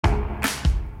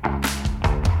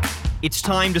It's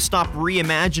time to stop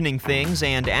reimagining things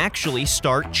and actually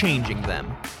start changing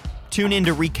them. Tune in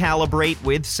to Recalibrate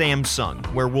with Samsung,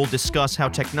 where we'll discuss how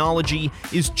technology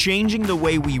is changing the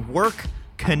way we work,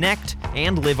 connect,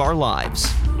 and live our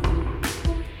lives.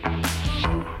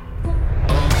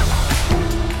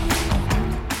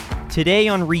 Today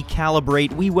on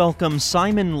Recalibrate, we welcome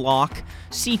Simon Lok,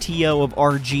 CTO of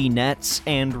RG Nets,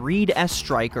 and Reid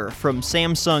Estreicher from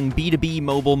Samsung B2B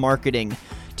Mobile Marketing,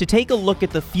 to take a look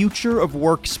at the future of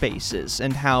workspaces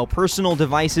and how personal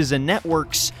devices and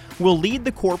networks will lead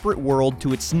the corporate world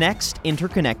to its next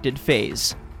interconnected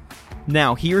phase.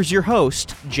 Now, here's your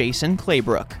host, Jason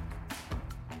Claybrook.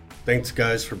 Thanks,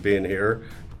 guys, for being here.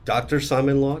 Dr.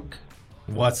 Simon Lok.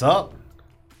 What's up?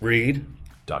 Reid.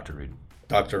 Dr. Reid.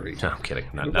 Dr. Reid. No, I'm kidding.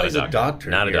 Not a doctor.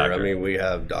 Not here. a doctor. I mean, we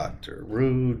have Dr.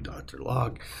 Rude, Dr.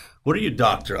 Lok. What are you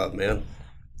doctor of, man?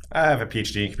 I have a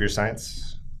PhD in computer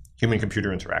science,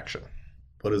 human-computer interaction.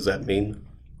 What does that mean?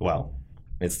 Well,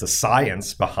 it's the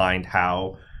science behind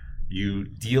how you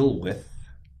deal with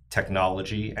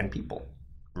technology and people,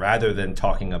 rather than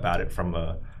talking about it from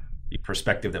a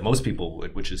perspective that most people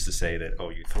would, which is to say that, oh,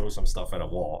 you throw some stuff at a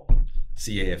wall,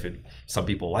 see if some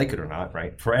people like it or not,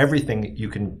 right? For everything, you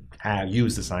can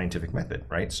use the scientific method,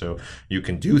 right? So you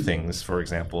can do things, for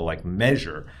example, like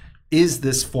measure, is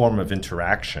this form of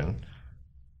interaction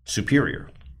superior?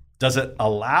 Does it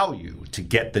allow you to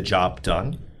get the job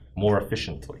done more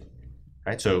efficiently,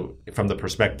 right? So from the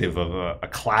perspective of a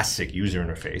classic user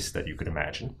interface that you could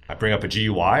imagine, I bring up a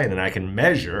GUI and then I can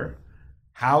measure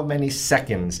how many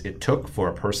seconds it took for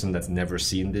a person that's never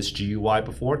seen this GUI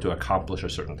before to accomplish a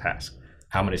certain task.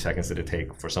 How many seconds did it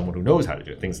take for someone who knows how to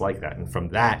do it? Things like that. And from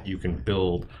that, you can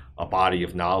build a body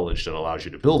of knowledge that allows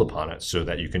you to build upon it so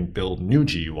that you can build new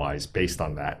GUIs based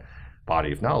on that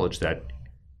body of knowledge that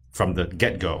from the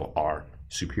get-go are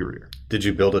superior. Did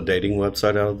you build a dating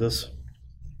website out of this?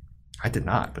 I did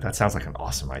not, but that sounds like an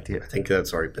awesome idea. I think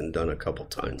that's already been done a couple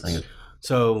times.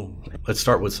 So let's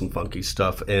start with some funky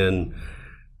stuff. And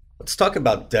let's talk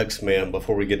about DeX, man,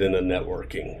 before we get into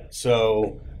networking.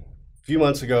 So a few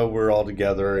months ago, we were all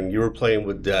together, and you were playing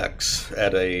with DeX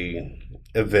at a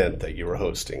event that you were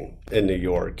hosting in New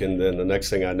York. And then the next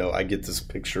thing I know, I get this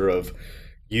picture of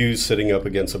you sitting up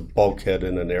against a bulkhead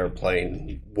in an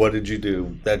airplane. What did you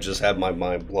do? That just had my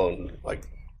mind blown, like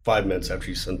 5 minutes after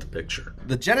you sent the picture.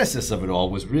 The genesis of it all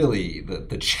was really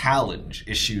the challenge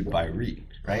issued by Reid,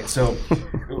 right? So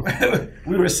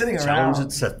we were sitting around. Challenge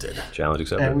accepted. Challenge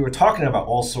accepted. And we were talking about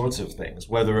all sorts of things,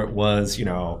 whether it was,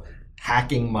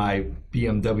 hacking my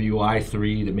BMW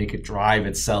i3 to make it drive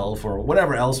itself or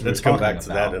whatever else we were talking about. Let's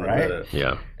come back to that in a minute.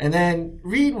 Yeah. And then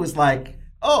Reid was like,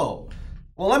 oh,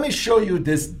 well, let me show you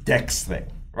this DeX thing,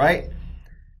 right?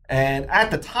 And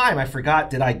at the time, I forgot,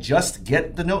 did I just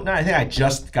get the Note 9? I think I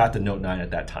just got the Note 9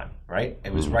 at that time, right?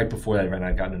 It was right before that event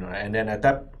I got the Note 9. And then at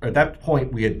that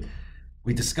point, we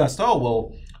discussed, oh,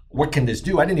 well, what can this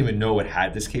do? I didn't even know it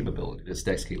had this capability, this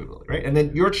DeX capability, right? And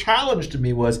then your challenge to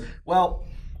me was, well,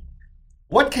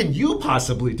 what can you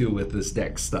possibly do with this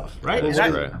DeX stuff, right?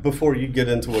 Right. Before you get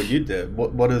into what you did,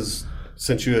 what is,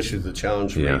 since you issued the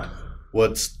challenge, Reid,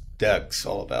 what's DeX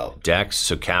all about? DeX,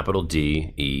 so capital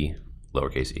D, E,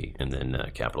 lowercase e, and then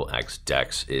capital X.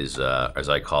 DeX is, as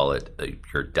I call it,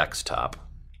 your desktop.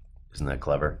 Isn't that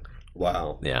clever?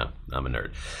 Wow. Yeah, I'm a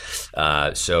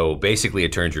nerd. So basically,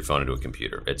 it turns your phone into a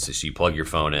computer. So you plug your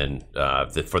phone in,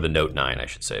 for the Note 9, I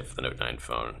should say, for the Note 9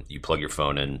 phone. You plug your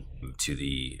phone in to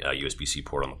the USB-C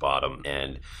port on the bottom,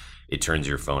 and it turns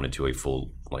your phone into a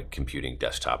full computing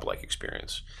desktop-like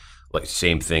experience.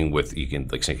 Same thing with, you can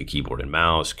sync a keyboard and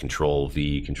mouse, Control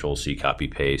V, Control C, copy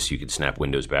paste. You can snap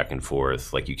windows back and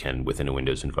forth like you can within a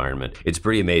Windows environment. It's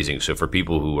pretty amazing. So for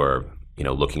people who are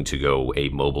looking to go a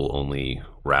mobile-only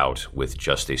route with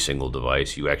just a single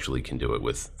device, you actually can do it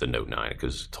with the Note 9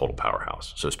 because it's a total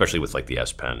powerhouse. So especially with the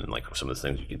S Pen and some of the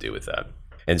things you can do with that.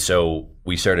 And so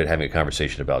we started having a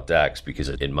conversation about DeX because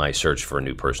in my search for a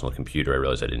new personal computer, I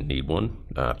realized I didn't need one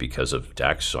because of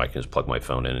DeX. So I can just plug my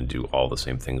phone in and do all the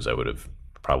same things I would have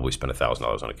probably spent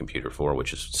 $1,000 on a computer for,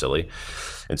 which is silly.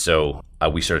 And so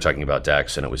we started talking about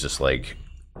DeX, and it was just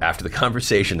after the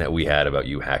conversation that we had about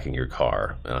you hacking your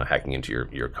car, hacking into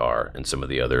your car and some of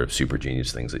the other super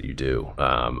genius things that you do,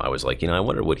 I was like, I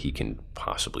wonder what he can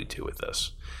possibly do with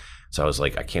this. So I was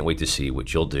like, I can't wait to see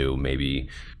what you'll do. Maybe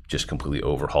just completely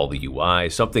overhaul the UI,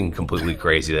 something completely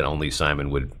crazy that only Simon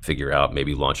would figure out,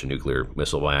 maybe launch a nuclear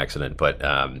missile by accident. But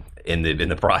in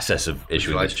the process of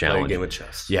issuing this challenge. Play a game of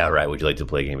chess? Yeah, right. Would you like to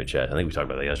play a game of chess? I think we talked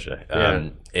about that yesterday. Yeah.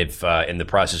 If in the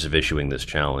process of issuing this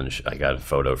challenge, I got a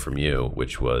photo from you,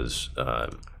 which was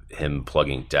him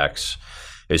plugging DeX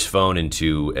his phone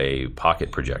into a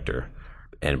pocket projector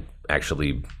and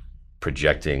actually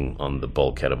projecting on the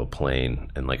bulkhead of a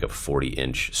plane and like a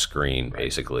 40-inch screen,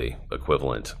 basically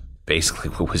equivalent. Basically,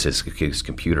 what was his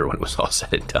computer when it was all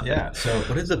said and done? Yeah. So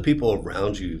what did the people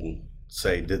around you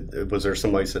say? Was there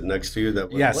somebody sitting next to you that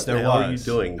was, yes, what there the hell was. are you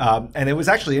doing? And it was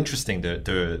actually interesting,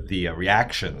 the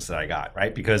reactions that I got,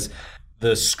 right? Because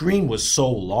the screen was so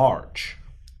large,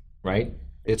 right?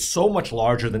 It's so much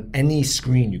larger than any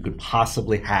screen you could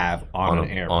possibly have on an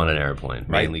airplane. On an airplane,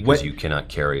 right? mainly because you cannot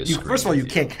carry a screen. First of all, you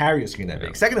can't carry a screen that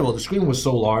big. Second of all, the screen was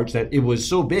so large that it was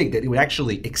so big that it would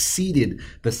actually exceeded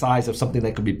the size of something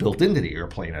that could be built into the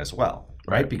airplane as well,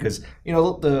 right? Because,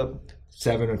 the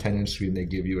 7 or 10 inch screen they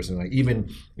give you or something, like,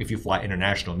 even if you fly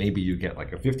international, maybe you get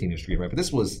like a 15 inch screen, right? But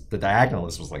the diagonal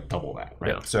was like double that,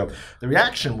 right? Yeah. So the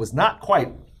reaction was not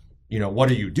quite, what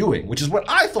are you doing? Which is what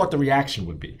I thought the reaction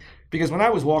would be. Because when I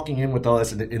was walking in with all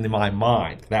this in my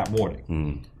mind that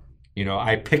morning,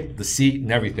 I picked the seat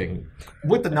and everything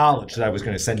with the knowledge that I was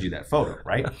going to send you that photo,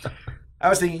 right? I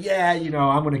was thinking,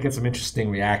 I'm going to get some interesting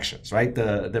reactions, right?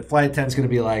 The flight attendant's going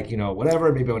to be like,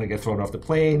 whatever, maybe I'm going to get thrown off the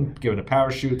plane, given a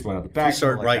parachute, thrown out the back. If you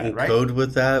start writing code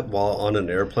with that while on an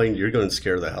airplane, you're going to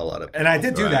scare the hell out of people. And I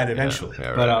did do that eventually.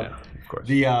 Yeah, but of course.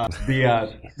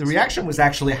 the reaction was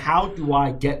actually, how do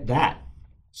I get that?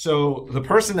 So the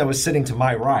person that was sitting to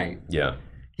my right,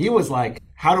 he was like,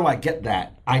 how do I get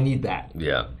that? I need that.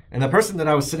 Yeah. And the person that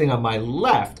I was sitting on my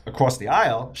left across the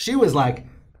aisle, she was like,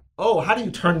 oh, how do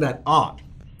you turn that on?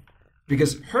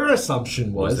 Because her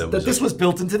assumption was that this was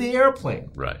built into the airplane.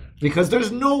 Right. Because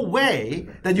there's no way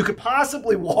that you could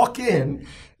possibly walk in,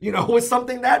 with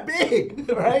something that big,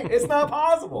 right? It's not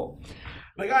possible.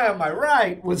 The guy on my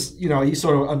right was, he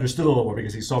sort of understood a little more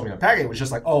because he saw me unpacking. It was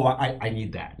just like, oh, I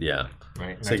need that. Yeah.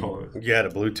 Right. And so you had a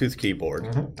Bluetooth keyboard.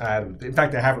 Mm-hmm. In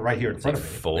fact, I have it right here in front of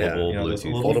me. Foldable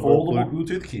Bluetooth. Foldable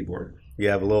Bluetooth keyboard. You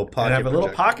have a little pocket. And I have a little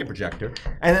pocket projector.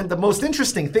 And then the most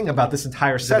interesting thing about this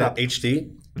entire setup. Is it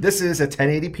HD? This is a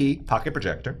 1080p pocket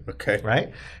projector. Okay.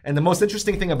 Right. And the most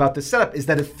interesting thing about this setup is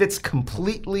that it fits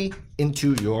completely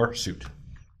into your suit.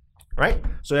 Right?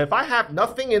 So if I have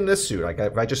nothing in this suit, like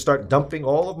if I just start dumping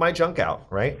all of my junk out,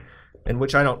 right? In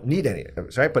which I don't need any of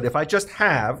this, right? But if I just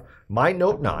have my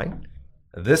Note 9,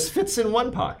 this fits in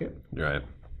one pocket. Right.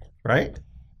 Right?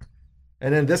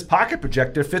 And then this pocket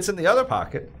projector fits in the other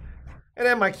pocket. And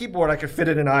then my keyboard, I could fit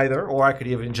it in either, or I could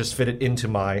even just fit it into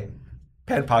my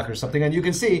pen pocket or something. And you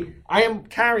can see I am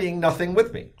carrying nothing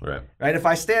with me. Right. Right? If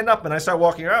I stand up and I start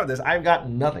walking around with this, I've got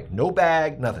nothing. No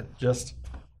bag, nothing. Just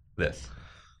this.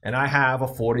 And I have a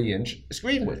 40-inch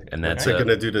screen with it. And that's going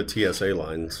to do the TSA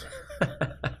lines.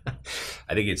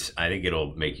 I think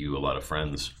it'll make you a lot of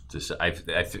friends.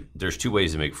 There's two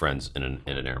ways to make friends in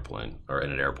an airplane or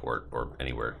in an airport or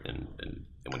anywhere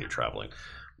when you're traveling.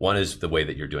 One is the way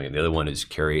that you're doing it. The other one is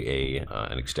carry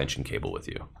an extension cable with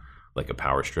you, like a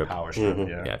power strip.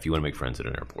 Yeah. If you want to make friends at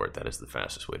an airport, that is the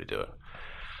fastest way to do it.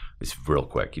 It's real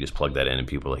quick. You just plug that in, and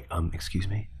people are like, excuse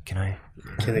me, do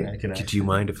you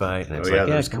mind if I? And it's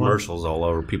there's commercials all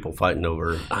over, people fighting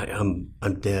over, I'm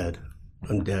dead.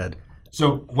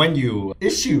 So when you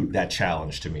issued that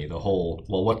challenge to me, the whole,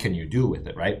 well, what can you do with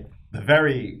it, right? The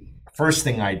very first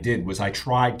thing I did was I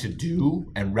tried to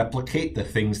do and replicate the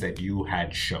things that you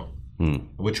had shown,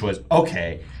 which was,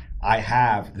 okay, I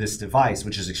have this device,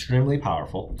 which is extremely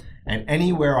powerful, and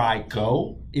anywhere I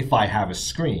go, if I have a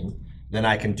screen, then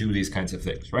I can do these kinds of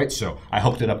things, right? So I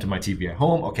hooked it up to my TV at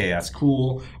home. Okay, that's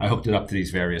cool. I hooked it up to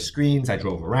these various screens. I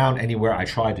drove around anywhere. I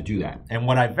tried to do that. And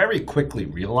what I very quickly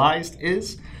realized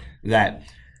is that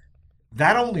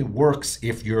only works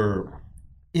if you're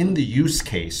in the use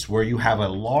case where you have a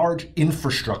large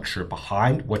infrastructure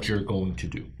behind what you're going to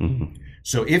do. Mm-hmm.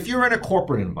 So if you're in a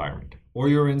corporate environment, or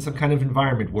you're in some kind of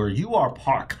environment where you are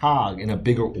part cog in a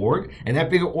bigger org, and that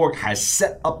bigger org has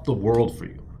set up the world for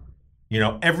you.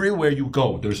 Everywhere you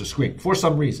go, there's a screen for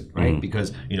some reason, right? Mm-hmm.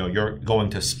 Because, you're going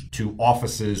to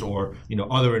offices or,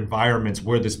 other environments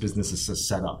where this business is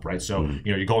set up, right? So,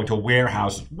 you're going to a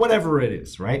warehouse, whatever it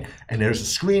is, right? And there's a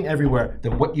screen everywhere.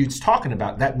 Then what you're talking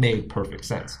about, that made perfect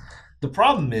sense. The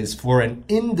problem is for an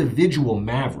individual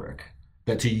maverick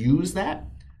that to use that,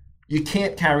 you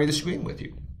can't carry the screen with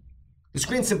you. The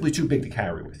screen's simply too big to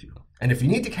carry with you. And if you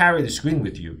need to carry the screen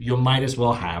with you, you might as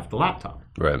well have the laptop.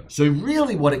 Right. So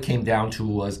really what it came down to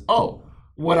was,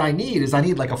 what I need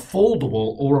like a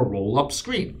foldable or a roll-up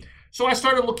screen. So I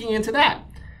started looking into that.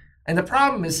 And the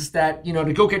problem is that,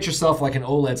 to go get yourself like an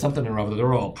OLED something or other,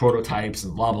 they're all prototypes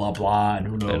and blah, blah, blah, and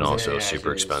who knows. And also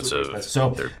super expensive.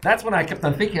 So that's when I kept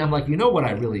on thinking, I'm like, what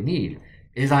I really need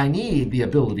is I need the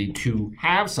ability to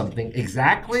have something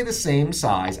exactly the same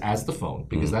size as the phone,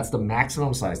 because that's the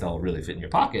maximum size that will really fit in your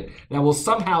pocket, that will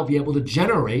somehow be able to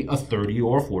generate a 30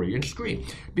 or 40-inch screen.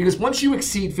 Because once you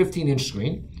exceed 15-inch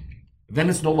screen, then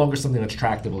it's no longer something that's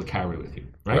tractable to carry with you,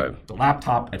 right? The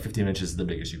laptop at 15 inches is the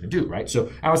biggest you can do, right?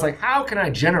 So I was like, how can I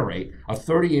generate a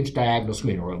 30-inch diagonal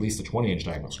screen, or at least a 20-inch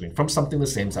diagonal screen, from something the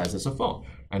same size as a phone?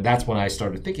 And that's when I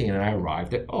started thinking, and I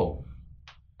arrived at,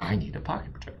 I need a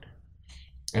pocket projector.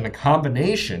 And a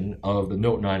combination of the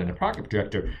Note 9 and the pocket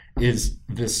projector is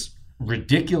this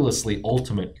ridiculously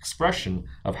ultimate expression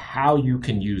of how you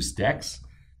can use DeX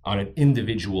on an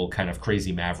individual kind of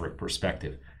crazy maverick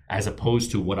perspective, as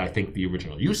opposed to what I think the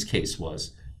original use case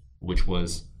was, which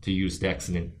was to use DeX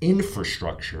in an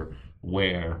infrastructure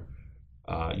where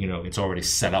it's already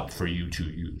set up for you to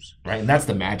use, right? And that's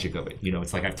the magic of it.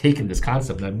 It's like I've taken this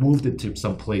concept and I've moved it to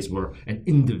some place where an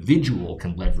individual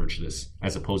can leverage this,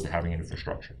 as opposed to having an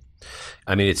infrastructure.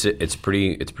 I mean, it's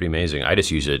pretty amazing. I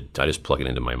just use it. I just plug it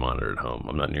into my monitor at home.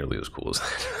 I'm not nearly as cool as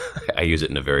that. I use it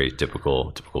in a very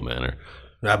typical manner.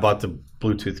 I bought the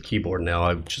Bluetooth keyboard now.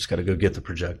 I've just got to go get the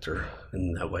projector,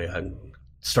 and that way I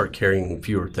start carrying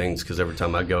fewer things, because every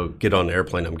time I go get on an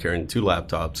airplane, I'm carrying 2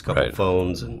 laptops, a couple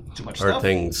phones, and too much other stuff.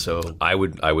 things. So I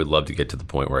would love to get to the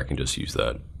point where I can just use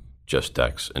that, just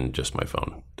DeX and just my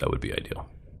phone. That would be ideal.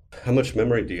 how much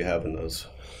memory do you have in those?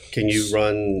 Can you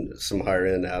run some higher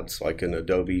end apps like an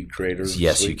Adobe Creator?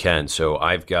 Yes, Suite? you can. So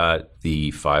I've got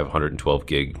the 512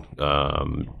 gig.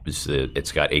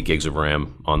 It's got 8 gigs of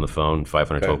RAM on the phone,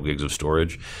 512 gigs of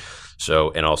storage.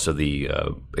 So, and also the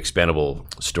expandable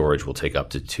storage will take up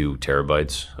to 2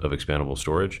 terabytes of expandable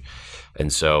storage.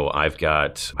 And so I've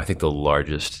got, I think the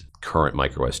largest current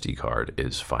micro SD card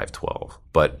is 512.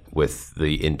 But with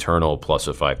the internal plus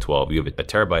a 512, you have a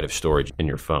terabyte of storage in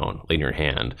your phone, in your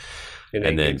hand. And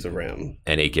 8 gigs of RAM.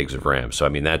 And 8 gigs of RAM. So,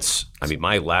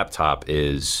 my laptop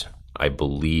is, I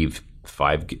believe,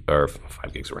 5 gigs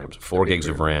of RAM, 4 gigs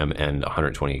of RAM and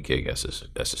 128 gig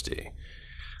SSD.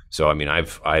 So,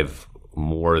 I've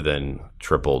more than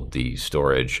tripled the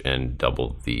storage and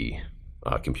doubled the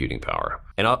computing power.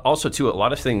 And also, too, a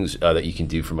lot of things that you can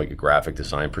do from like a graphic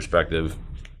design perspective,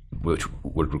 which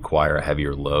would require a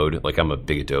heavier load. Like, I'm a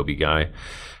big Adobe guy.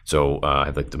 So I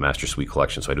have like the Master Suite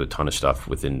collection. So I do a ton of stuff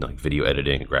within like video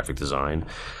editing and graphic design.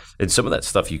 And some of that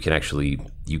stuff you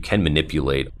can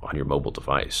manipulate on your mobile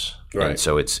device. Right. And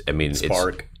so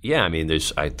Spark.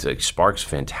 Spark's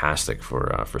fantastic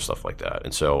for stuff like that.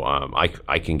 And so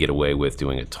I can get away with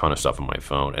doing a ton of stuff on my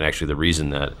phone. And actually the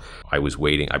reason that I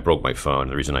broke my phone.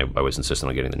 The reason I was insistent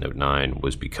on getting the Note 9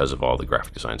 was because of all the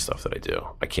graphic design stuff that I do.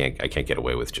 I can't get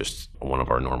away with just one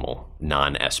of our normal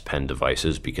non-S Pen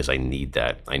devices because I need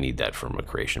that from a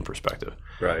creation perspective.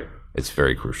 Right. It's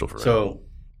very crucial for me. So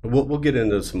we'll get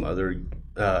into some other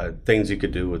things you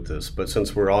could do with this, but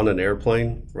since we're on an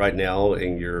airplane right now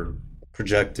and you're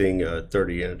projecting a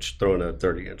 30-inch, throwing a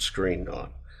 30-inch screen on,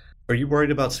 are you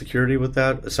worried about security with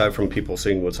that, aside from people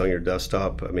seeing what's on your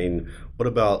desktop? What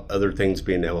about other things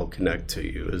being able to connect to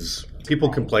you? People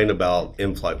complain about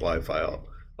in-flight Wi-Fi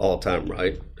all the time,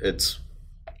 right? It's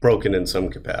broken in some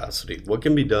capacity. What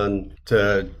can be done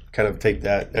to kind of take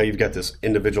that? Now you've got this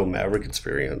individual Maverick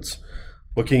experience.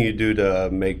 What can you do to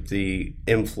make the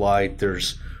in-flight?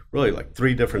 There's really like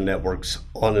 3 different networks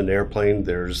on an airplane.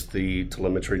 There's the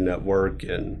telemetry network,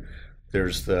 and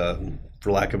there's the,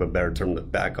 for lack of a better term, the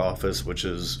back office, which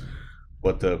is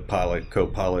what the pilot,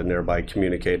 co-pilot, and everybody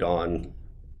communicate on.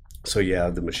 So you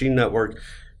have the machine network,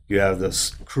 you have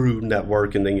this crew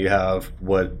network, and then you have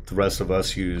what the rest of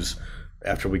us use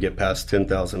after we get past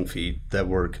 10,000 feet that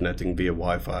we're connecting via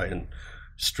Wi-Fi and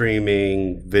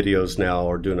streaming videos now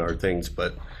or doing our things.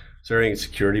 But is there any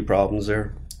security problems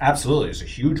there? Absolutely. It's a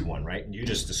huge one, right? You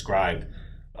just described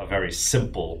a very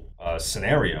simple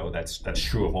scenario that's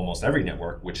true of almost every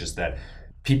network, which is that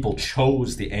people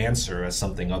chose the answer as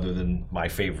something other than my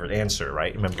favorite answer,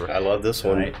 right? Remember, I love this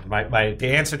one. Right?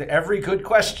 The answer to every good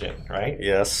question, right?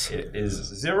 Yes. It is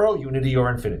 0, unity, or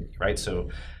infinity, right? So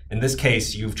in this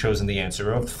case, you've chosen the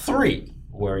answer of 3,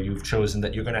 where you've chosen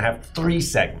that you're going to have 3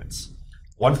 segments.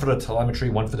 1 for the telemetry,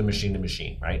 1 for the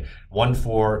machine-to-machine, right? 1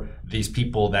 for these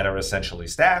people that are essentially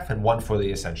staff, and 1 for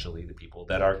essentially the people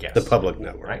that are guests. The public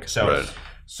network. Right?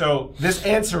 So this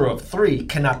answer of 3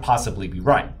 cannot possibly be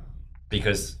right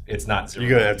because it's not 0.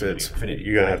 You're going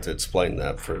to have to explain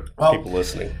that for people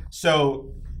listening.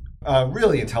 So a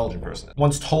really intelligent person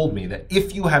once told me that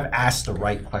if you have asked the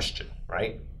right question,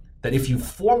 right, that if you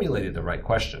formulated the right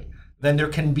question, then there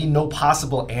can be no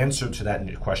possible answer to that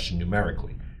question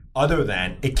numerically, other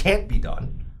than it can't be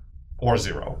done, or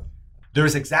 0,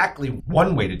 There's exactly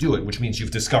one way to do it, which means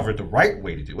you've discovered the right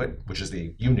way to do it, which is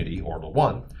the unity or the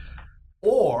one.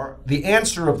 Or the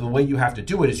answer of the way you have to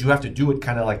do it is you have to do it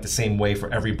kind of like the same way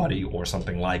for everybody or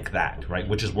something like that, right?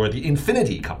 Which is where the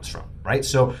infinity comes from, right?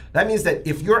 So that means that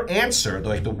if your answer,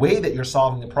 like the way that you're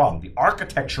solving the problem, the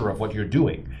architecture of what you're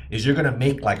doing is you're going to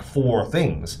make like 4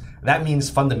 things, that means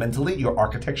fundamentally your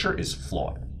architecture is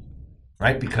flawed,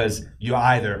 right? Because you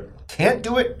either can't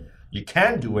do it, you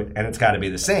can do it, and it's got to be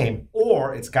the same,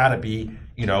 or it's got to be,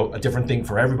 a different thing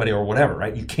for everybody or whatever,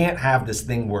 right? You can't have this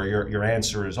thing where your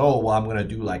answer is, oh, well, I'm going to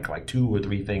do like 2 or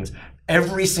 3 things.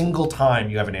 Every single time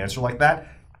you have an answer like that,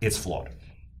 it's flawed,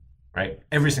 right?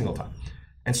 Every single time.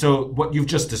 And so what you've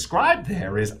just described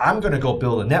there is I'm going to go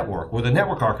build a network where the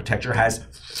network architecture has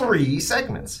 3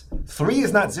 segments. 3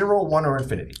 is not 0, 1, or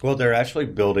infinity. Well, they're actually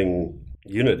building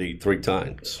unity 3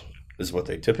 times is what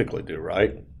they typically do,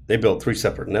 right? They build 3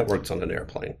 separate networks on an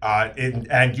airplane.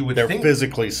 And you would They're think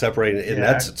physically separated, and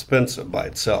that's expensive by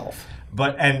itself.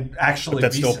 But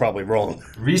that's still probably wrong.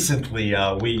 Recently,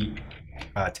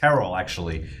 Terrell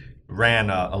actually ran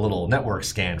a little network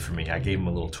scan for me. I gave him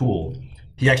a little tool.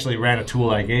 He actually ran a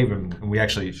tool I gave him, and we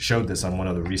actually showed this on one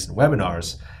of the recent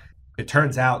webinars. It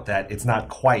turns out that it's not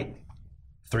quite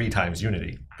 3 times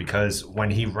unity, because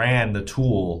when he ran the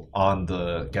tool on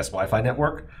the guest Wi-Fi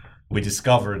network, we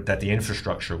discovered that the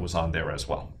infrastructure was on there as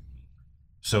well.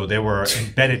 So there were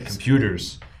embedded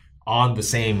computers on the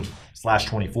same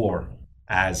 /24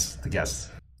 as the guests.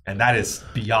 And that is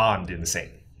beyond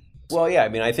insane. Well, yeah, I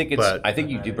mean, I think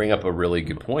you do bring up a really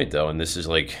good point, though, and this is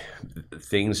like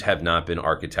things have not been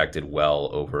architected well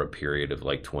over a period of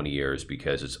like 20 years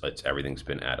because it's everything's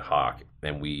been ad hoc,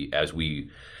 and as we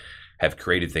have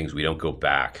created things, we don't go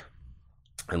back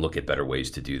and look at better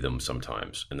ways to do them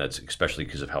sometimes, and that's especially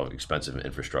because of how expensive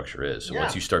infrastructure is. So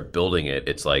once you start building it,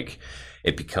 it's like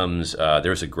it becomes.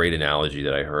 There's a great analogy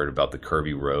that I heard about the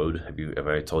curvy road. Have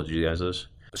I told you guys this?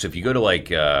 So if you go to like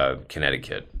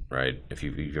Connecticut, right? If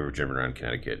you've ever driven around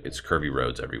Connecticut, it's curvy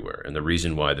roads everywhere. And the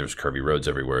reason why there's curvy roads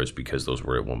everywhere is because those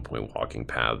were at one point walking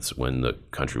paths when the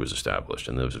country was established.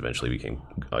 And those eventually became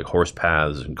like horse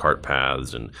paths and cart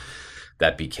paths, and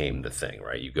that became the thing,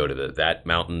 right? You go to that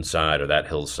mountainside or that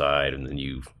hillside, and then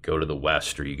you go to the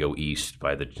west or you go east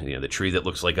by the tree that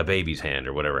looks like a baby's hand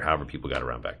or whatever, however people got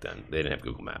around back then. They didn't have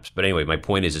Google Maps. But anyway, my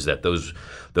point is that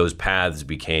those paths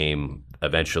became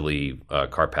eventually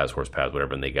cart paths, horse paths,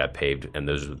 whatever, and they got paved, and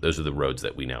those are the roads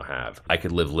that we now have. I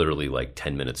could live literally like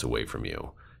 10 minutes away from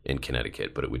you in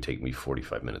Connecticut, but it would take me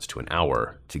 45 minutes to an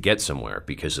hour to get somewhere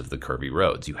because of the curvy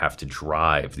roads. You have to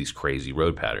drive these crazy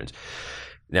road patterns.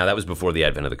 Now, that was before the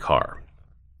advent of the car.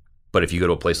 But if you go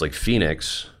to a place like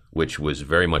Phoenix, which was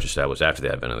very much established after the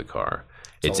advent of the car,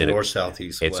 it's all north, south,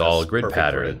 east, it's west, all a grid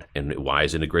pattern. Grid. And why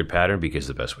is it a grid pattern? Because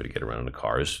the best way to get around in a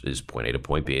car is point A to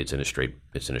point B. It's in a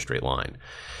straight line.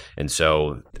 And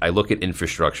so I look at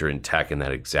infrastructure and tech in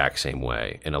that exact same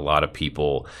way. And a lot of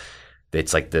people,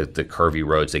 it's like the curvy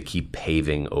roads, they keep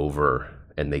paving over,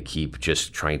 and they keep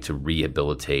just trying to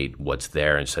rehabilitate what's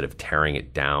there instead of tearing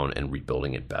it down and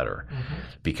rebuilding it better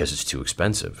because it's too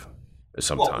expensive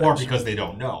sometimes. Or because they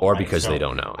don't know. Or because they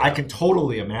don't know. I can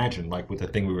totally imagine, like with the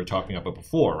thing we were talking about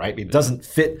before, right? It doesn't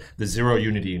fit the 0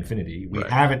 unity infinity. We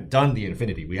haven't done the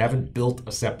infinity. We haven't built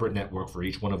a separate network for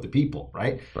each one of the people,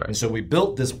 right? And so we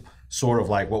built this sort of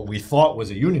like what we thought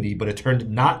was a unity, but it turned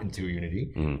not into a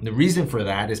unity. And the reason for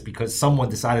that is because someone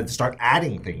decided to start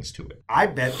adding things to it. I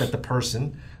bet that the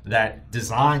person that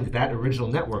designed that original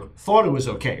network thought it was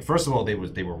okay. First of all, they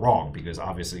were wrong, because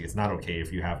obviously it's not okay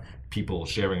if you have people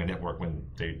sharing a network when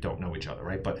they don't know each other,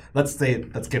 right? But let's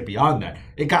get beyond that.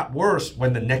 It got worse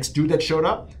when the next dude that showed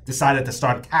up decided to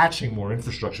start attaching more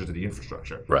infrastructure to the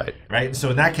infrastructure. Right. And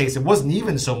so in that case, it wasn't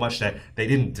even so much that they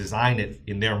didn't design it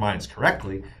in their minds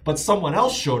correctly, but someone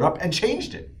else showed up and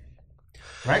changed it,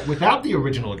 right? Without the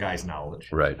original guy's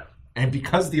knowledge. Right. And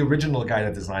because the original guy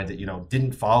that designed it,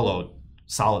 didn't follow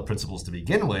solid principles to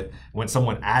begin with, when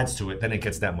someone adds to it, then it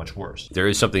gets that much worse. There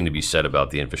is something to be said about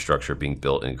the infrastructure being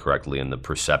built incorrectly and the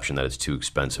perception that it's too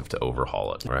expensive to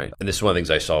overhaul it, right? And this is one of the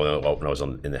things I saw when I was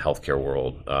in the healthcare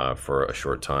world for a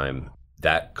short time.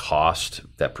 That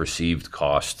perceived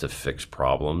cost to fix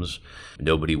problems,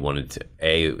 nobody wanted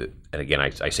to, and again,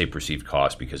 I say perceived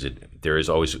cost because there is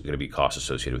always going to be costs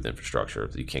associated with infrastructure.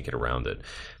 You can't get around it.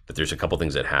 But there's a couple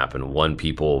things that happen. One,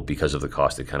 people, because of the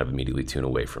cost, they kind of immediately tune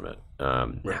away from it.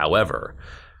 However,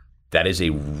 that is a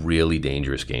really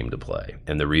dangerous game to play.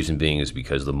 And the reason being is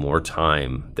because the more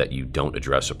time that you don't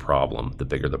address a problem, the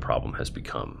bigger the problem has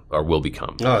become or will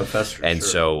become. Oh, that's true. And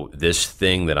so this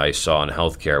thing that I saw in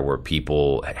healthcare where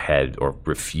people had or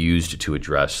refused to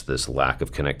address this lack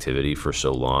of connectivity for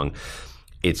so long,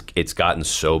 it's gotten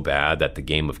so bad that the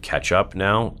game of catch up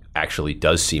now actually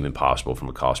does seem impossible from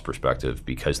a cost perspective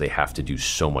because they have to do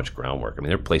so much groundwork. I mean,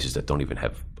 there are places that don't even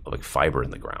have like fiber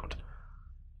in the ground.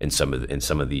 In some of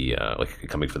the like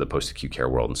coming from the post-acute care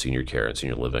world and senior care and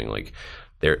senior living, like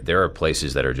there are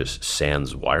places that are just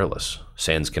sans wireless,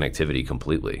 sans connectivity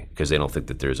completely because they don't think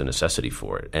that there's a necessity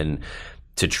for it. And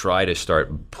to try to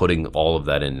start putting all of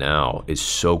that in now is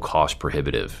so cost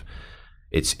prohibitive.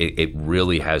 It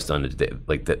really has done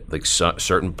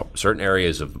certain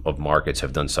areas of markets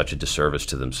have done such a disservice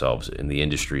to themselves in the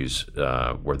industries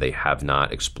where they have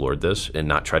not explored this and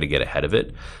not try to get ahead of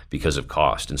it because of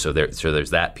cost. And so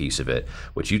there's that piece of it,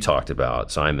 which you talked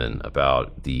about, Simon,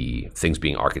 about the things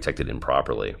being architected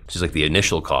improperly, which is like the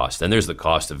initial cost. Then there's the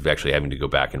cost of actually having to go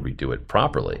back and redo it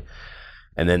properly.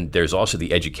 And then there's also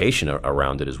the education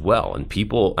around it as well. And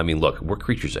people, I mean, look, we're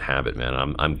creatures of habit,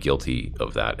 man. I'm guilty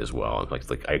of that as well.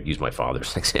 Like I use my father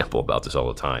as an example about this all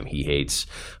the time. He hates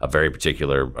a very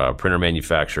particular printer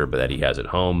manufacturer, but that he has at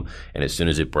home. And as soon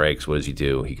as it breaks, what does he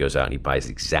do? He goes out and he buys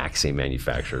the exact same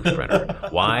manufacturer's printer.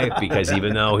 Why? Because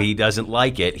even though he doesn't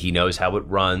like it, he knows how it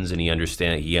runs and he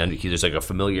understands. There's like a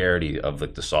familiarity of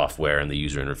like the software and the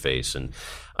user interface and.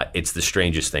 It's the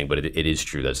strangest thing, but it is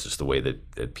true. That's just the way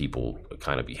that people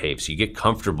kind of behave. So you get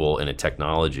comfortable in a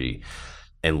technology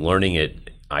and learning it.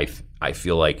 I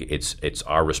feel like it's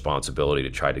our responsibility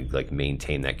to try to like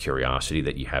maintain that curiosity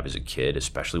that you have as a kid,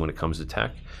 especially when it comes to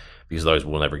tech, because otherwise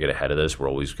we'll never get ahead of this. We're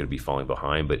always going to be falling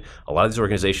behind. But a lot of these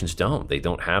organizations don't. They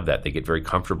don't have that. They get very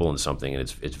comfortable in something, and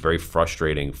it's very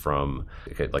frustrating from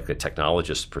like the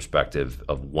technologist's perspective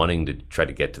of wanting to try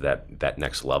to get to that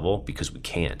next level because we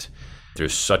can't.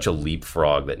 There's such a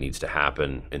leapfrog that needs to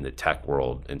happen in the tech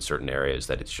world in certain areas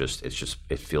that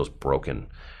it feels broken.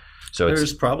 So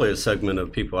there's probably a segment of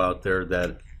people out there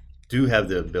that do have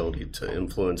the ability to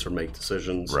influence or make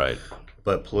decisions. Right.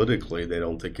 But politically, they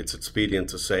don't think it's expedient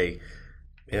to say,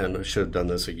 man, I should have done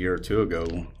this a year or two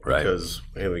ago because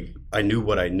I knew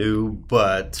what I knew,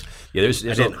 but I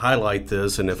didn't highlight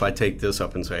this. And if I take this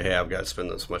up and say, hey, I've got to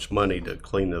spend this much money to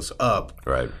clean this up.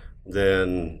 Right.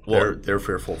 Then they're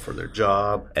fearful for their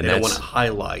job, and they don't want to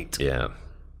highlight. Yeah,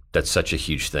 that's such a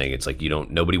huge thing. It's like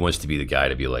nobody wants to be the guy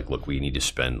to be like, look, we need to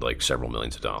spend like several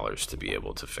millions of dollars to be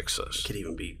able to fix this. It could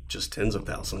even be just tens of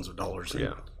thousands of dollars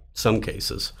in some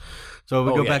cases. So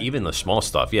we go back, even the small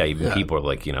stuff. Yeah, even people are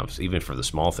like, even for the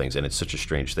small things, and it's such a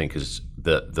strange thing because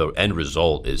the end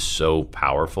result is so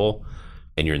powerful.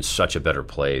 And you're in such a better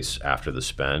place after the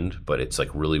spend, but it's like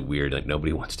really weird. Like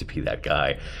nobody wants to be that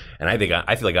guy, and I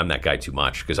feel like I'm that guy too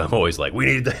much because I'm always like, we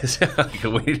need this.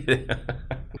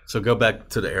 So go back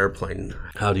to the airplane.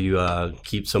 How do you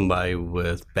keep somebody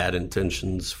with bad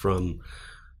intentions from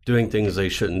doing things they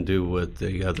shouldn't do with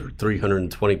the other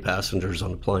 320 passengers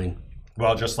on the plane?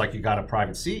 Well, just like you got a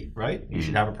private seat, right? You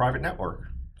should have a private network.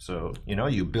 So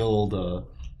you build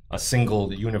a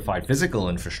single unified physical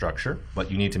infrastructure, but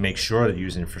you need to make sure that you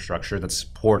use infrastructure that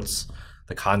supports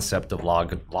the concept of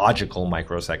logical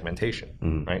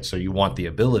microsegmentation, right? So you want the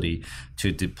ability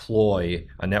to deploy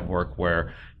a network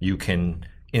where you can,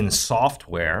 in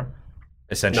software,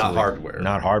 essentially...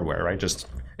 Not hardware, right? Just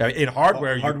in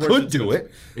hardware, you could do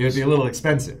it. It would be a little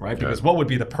expensive, right? Because what would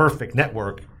be the perfect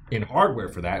network in hardware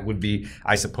for that would be,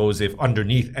 I suppose, if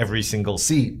underneath every single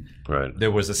seat,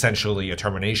 there was essentially a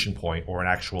termination point or an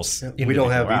actual. We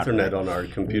don't have Ethernet on our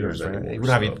computers anymore. We don't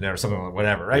have Ethernet or something like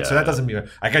whatever, right? Yeah. So that doesn't mean.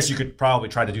 I guess you could probably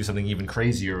try to do something even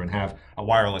crazier and have a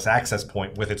wireless access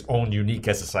point with its own unique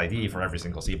SSID for every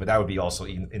single seat, but that would be also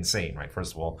insane, right?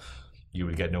 First of all, you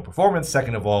would get no performance.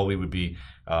 Second of all, we would be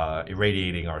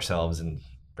irradiating ourselves, and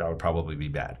that would probably be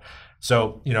bad.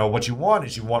 So what you want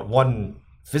is one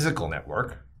physical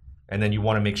network. And then you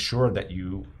want to make sure that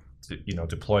you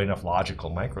deploy enough logical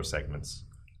microsegments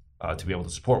to be able to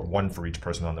support one for each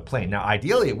person on the plane. Now,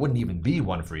 ideally, it wouldn't even be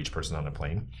one for each person on the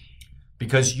plane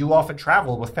because you often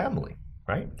travel with family,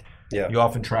 right? Yeah. You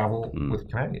often travel with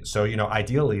companions. So,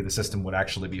 ideally, the system would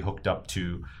actually be hooked up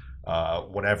to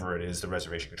whatever it is, the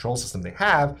reservation control system they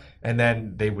have, and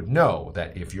then they would know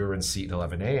that if you're in seat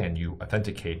 11A and you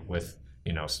authenticate with,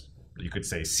 you could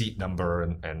say seat number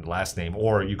and last name,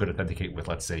 or you could authenticate with,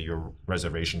 let's say, your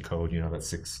reservation code, that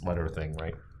 6-letter thing,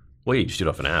 right? Well, you just do it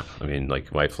off an app. I mean,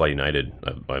 like I fly United.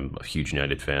 I'm a huge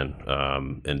United fan,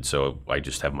 and so I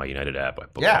just have my United app. I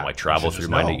book all my travel through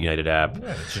my United app.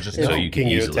 Yeah, so you can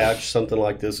attach something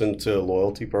like this into a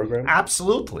loyalty program?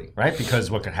 Absolutely, right?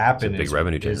 Because what could happen is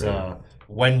revenue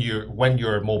when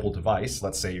your mobile device,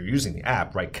 let's say you're using the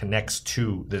app, right, connects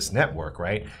to this network,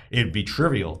 right? It'd be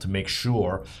trivial to make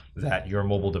sure that your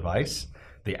mobile device,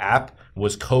 the app,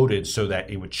 was coded so that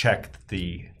it would check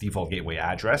the default gateway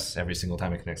address every single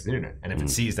time it connects to the internet. And if it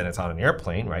sees that it's on an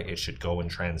airplane, right, it should go and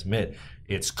transmit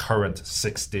its current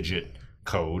 6-digit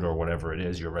code or whatever it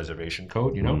is, your reservation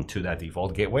code, to that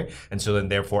default gateway. And so then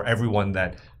therefore everyone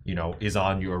that, is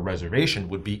on your reservation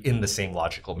would be in the same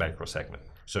logical microsegment.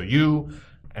 So you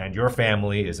and your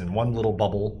family is in one little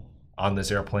bubble on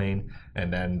this airplane,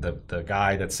 and then the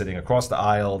guy that's sitting across the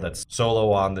aisle that's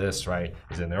solo on this, right,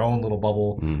 is in their own little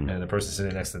bubble, and the person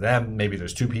sitting next to them, maybe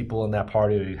there's 2 people in that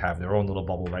party that have their own little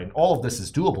bubble, right? And all of this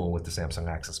is doable with the Samsung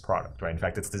Access product, right? In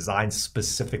fact, it's designed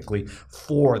specifically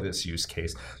for this use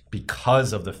case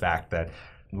because of the fact that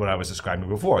what I was describing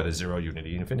before, the zero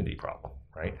unity infinity problem,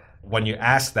 right? When you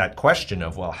ask that question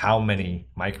of, well, how many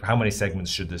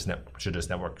segments should this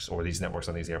networks or these networks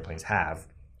on these airplanes have?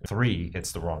 3,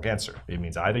 it's the wrong answer. It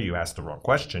means either you asked the wrong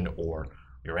question or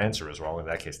your answer is wrong. In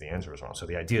that case, the answer is wrong. So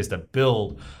the idea is to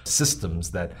build systems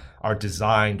that are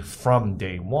designed from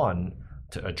day one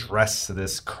to address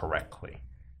this correctly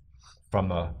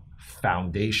from a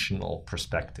foundational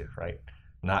perspective, right?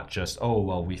 Not just,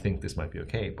 we think this might be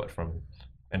okay, but from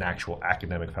an actual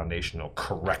academic, foundational,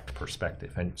 correct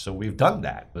perspective. And so we've done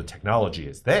that. The technology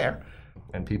is there,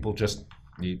 and people just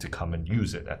need to come and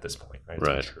use it at this point, right?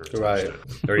 Right.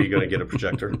 Are you going to get a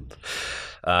projector?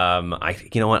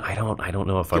 You know what? I don't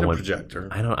know if I want a projector.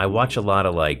 I watch a lot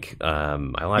of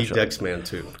I watch DeX Man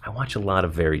too. I watch a lot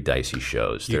of very dicey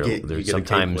shows. They're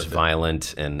sometimes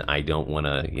violent, and I don't want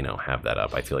to have that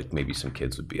up. I feel like maybe some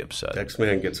kids would be upset. DeX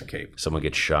Man gets a cape. Someone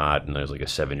gets shot, and there's like a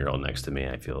 7-year-old next to me.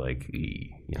 I feel like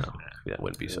that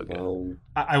wouldn't be so good.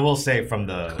 I will say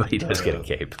but he does get a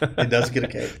cape. He does get a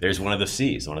cape. There's one of the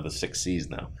C's, one of the 6 C's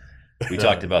now. We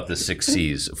talked about the 6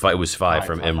 C's. It was 5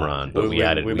 from Imran, but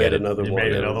we made another one.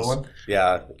 Made another one?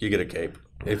 Yeah, you get a cape.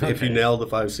 If you nail the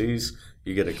 5 C's,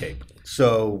 you get a cape.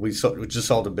 So we just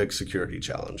solved a big security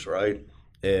challenge, right?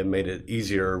 It made it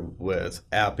easier with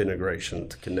app integration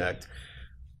to connect.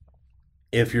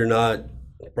 If you're not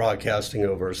broadcasting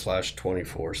over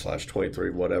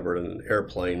 /24/23, whatever, in an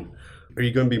airplane, are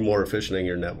you going to be more efficient in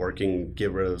your networking?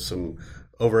 Get rid of some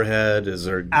overhead? Is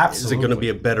it going to be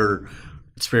a better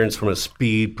experience from a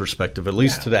speed perspective, at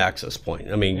least to the access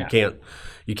point? I mean,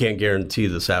 you can't guarantee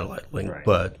the satellite link,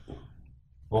 but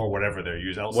or whatever they're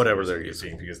using. Whatever they're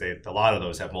using, because a lot of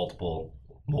those have multiple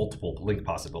link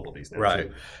possibilities now, right?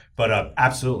 Too. But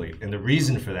absolutely, and the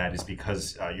reason for that is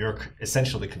because you're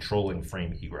essentially controlling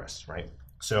frame egress, right?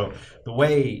 So the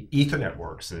way Ethernet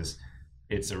works is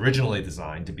it's originally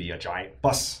designed to be a giant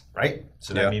bus, right?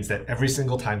 So that means that every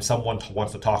single time someone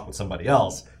wants to talk with somebody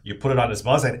else, you put it on this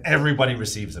bus and everybody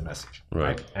receives a message,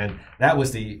 right? And that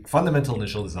was the fundamental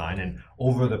initial design. And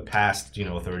over the past,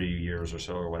 30 years or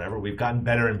so or whatever, we've gotten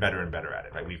better and better and better at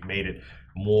it, right? We've made it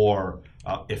more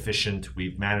efficient.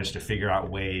 We've managed to figure out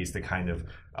ways to kind of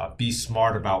be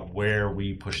smart about where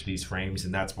we push these frames.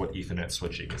 And that's what Ethernet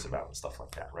switching is about and stuff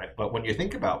like that, right? But when you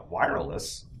think about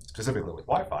wireless, specifically with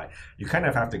Wi-Fi, you kind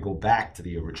of have to go back to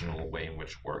the original way in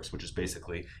which it works, which is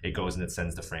basically it goes and it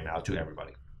sends the frame out to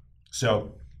everybody.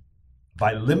 So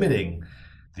by limiting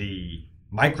the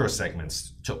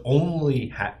microsegments to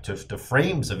only to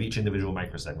frames of each individual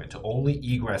microsegment to only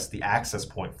egress the access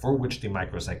point for which the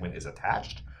microsegment is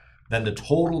attached, then the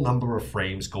total number of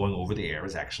frames going over the air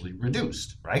is actually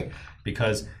reduced, right?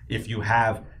 Because if you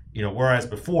have, whereas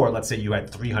before, let's say you had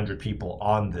 300 people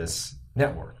on this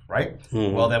network, right?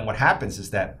 Mm-hmm. Well, then what happens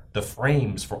is that the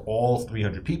frames for all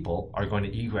 300 people are going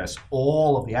to egress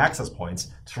all of the access points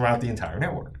throughout the entire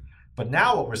network. But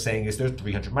now what we're saying is there's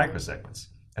 300 microsegments.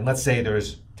 And let's say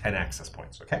there's 10 access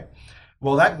points, okay?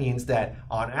 Well, that means that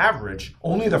on average,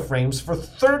 only the frames for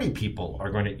 30 people are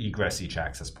going to egress each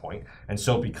access point. And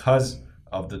so because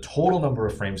of the total number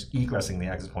of frames egressing the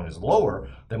access point is lower,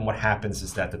 then what happens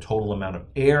is that the total amount of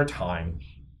air time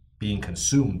being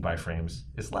consumed by frames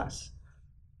is less.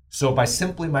 So by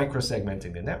simply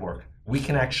microsegmenting the network, we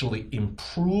can actually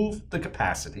improve the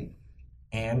capacity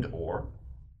and or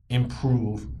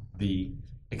improve the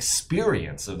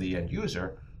experience of the end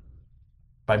user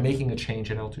by making a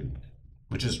change in L2,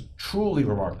 which is truly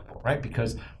remarkable, right?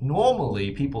 Because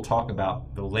normally people talk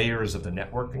about the layers of the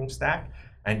networking stack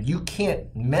And you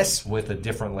can't mess with a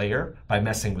different layer by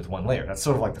messing with one layer. That's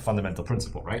sort of like the fundamental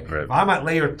principle, right? If I'm at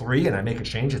layer 3 and I make a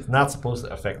change, it's not supposed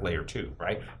to affect layer 2,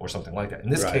 right? Or something like that.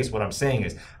 In this case, what I'm saying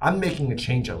is I'm making a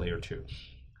change at layer 2.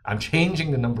 I'm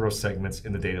changing the number of segments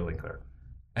in the data link layer.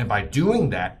 And by doing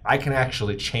that, I can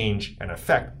actually change and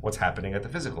affect what's happening at the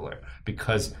physical layer.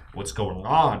 Because what's going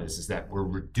on is that we're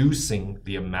reducing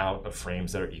the amount of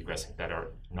frames that are egressing that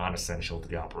are non-essential to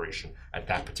the operation at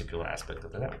that particular aspect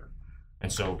of the network.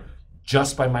 And so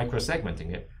just by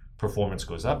micro-segmenting it, performance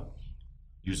goes up,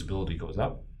 usability goes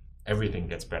up, everything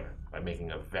gets better by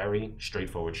making a very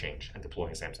straightforward change and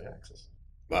deploying Samsung DeX.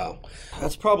 Wow,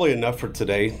 that's probably enough for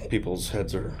today. People's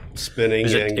heads are spinning.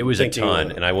 It was a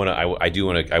ton, and I do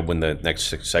want to. When the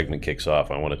next segment kicks off,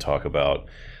 I want to talk about.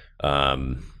 How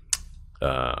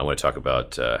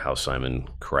Simon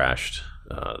crashed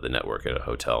the network at a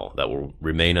hotel that will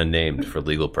remain unnamed for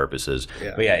legal purposes.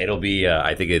 Yeah. But yeah, it'll be.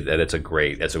 I think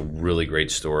that's a really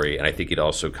great story, and I think it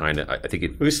also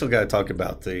We still got to talk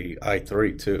about the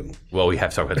i3 too. Well, we have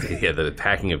to talk about the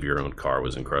packing of your own car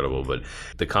was incredible, but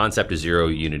the concept of zero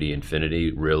unity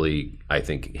infinity really, I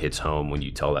think, hits home when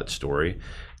you tell that story.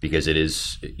 Because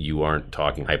you aren't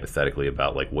talking hypothetically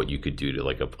about like what you could do to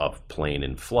like a plane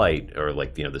in flight or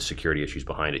like the security issues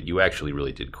behind it. You actually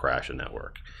really did crash a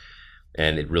network,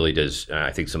 and it really does.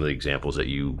 I think some of the examples that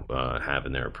you have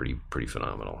in there are pretty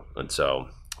phenomenal. And so,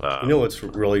 what's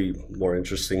really more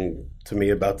interesting to me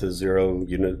about the zero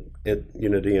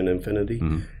unity and infinity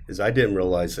is I didn't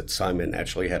realize that Simon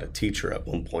actually had a teacher at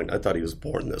one point. I thought he was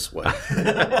born this way.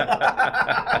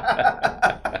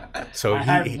 So he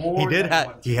had a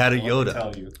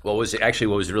Yoda. What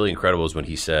was really incredible is when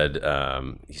he said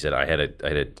I had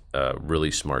a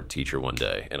really smart teacher one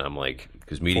day, and I'm like,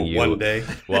 because meeting you one day.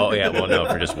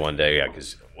 For just one day, yeah.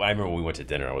 Because I remember when we went to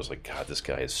dinner, I was like, God, this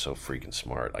guy is so freaking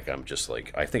smart. Like I'm just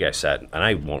like, I think I sat, and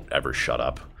I won't ever shut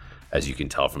up, as you can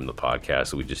tell from the podcast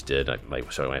that we just did.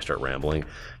 So when I start rambling,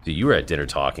 dude, you were at dinner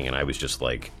talking, and I was just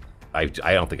like. I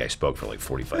don't think I spoke for like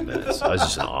 45 minutes. I was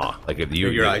just in awe. Like if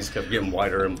your eyes kept getting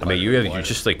wider and wider. You're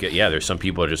just like, there's some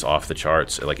people are just off the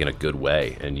charts, like in a good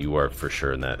way, and you are for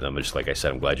sure in that. And I'm just like I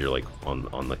said, I'm glad you're like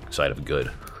on the side of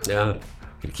good. Yeah,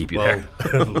 gonna keep you there.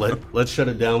 Let's shut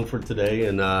it down for today,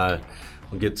 and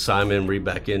we'll get Simon and Reid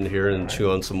back in here and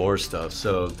chew on some more stuff.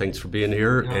 So thanks for being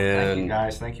here, and thank you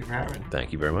guys. Thank you for having me.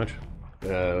 Thank you very much.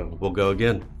 We'll go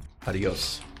again.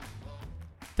 Adios.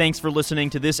 Thanks for listening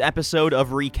to this episode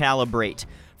of Recalibrate.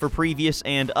 For previous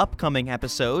and upcoming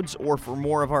episodes, or for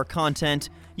more of our content,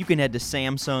 you can head to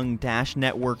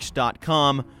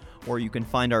Samsung-Networks.com, or you can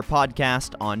find our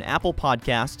podcast on Apple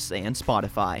Podcasts and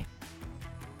Spotify.